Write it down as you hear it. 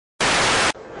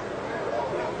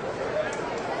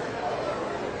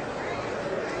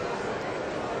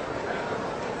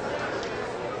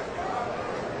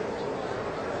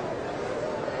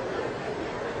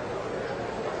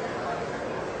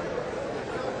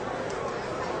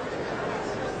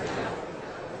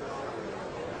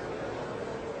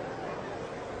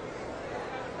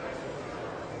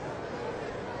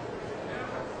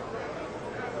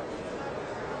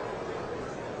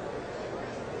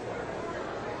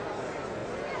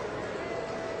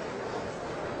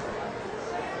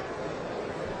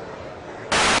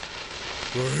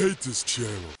I hate this channel.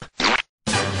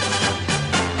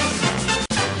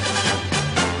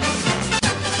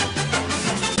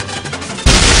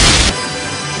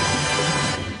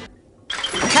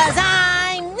 Cause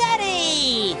I'm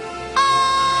ready!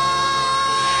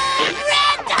 I'm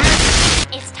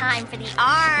ready! It's time for the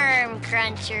arm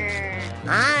cruncher.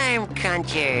 Arm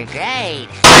cruncher, great.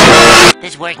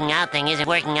 This working out thing isn't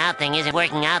working out thing isn't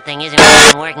working out thing isn't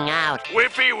working out.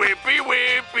 Whippy, whippy,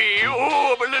 whippy.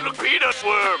 Oh, I'm a little peanut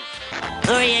worm.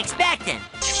 Who are you expecting?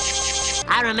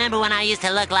 I remember when I used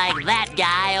to look like that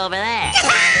guy over there.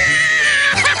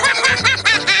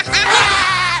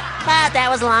 But that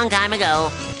was a long time ago.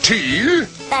 Tea?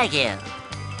 Thank you.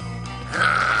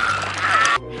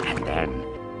 And then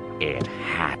it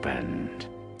happened.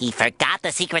 He forgot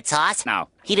the secret sauce? No.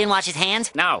 He didn't wash his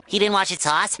hands? No. He didn't wash his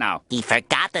sauce? No. He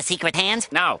forgot the secret hands?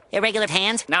 No. Irregular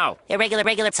hands? No.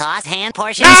 Irregular sauce hand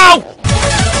portions? No!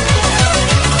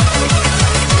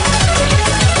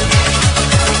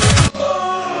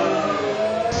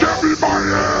 Give me my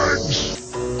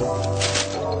eggs!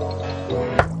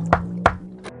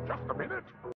 Just a minute.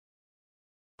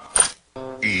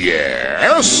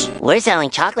 Yes? We're selling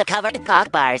chocolate-covered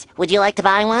cock bars. Would you like to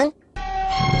buy one?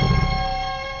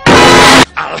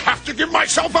 I'll have to give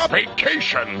myself a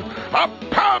vacation. A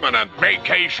permanent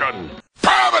vacation.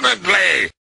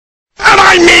 Permanently! And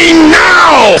I mean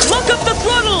now! Look up the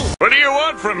throttle! What do you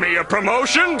want from me? A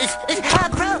promotion?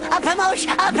 A promotion!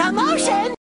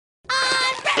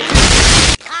 I'm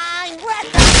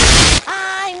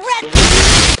ready!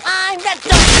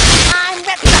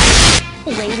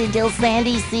 Wait until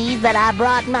Sandy sees that I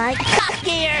brought my cock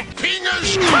gear!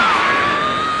 Fingers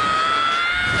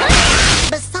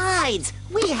Besides,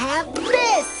 we have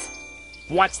this!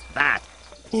 What's that?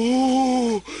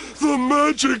 Oh, the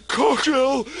magic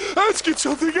cocktail! Ask it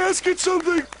something, ask it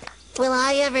something! Will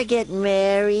I ever get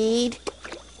married?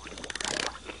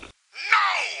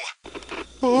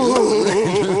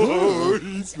 Oh,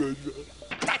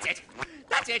 That's it!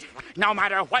 That's it! No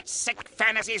matter what sick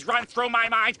fantasies run through my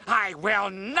mind, I will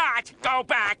not go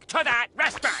back to that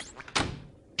restaurant!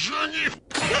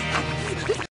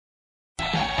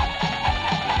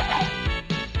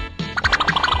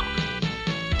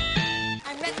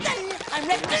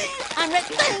 I'm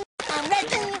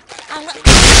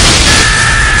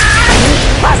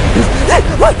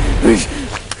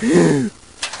ready.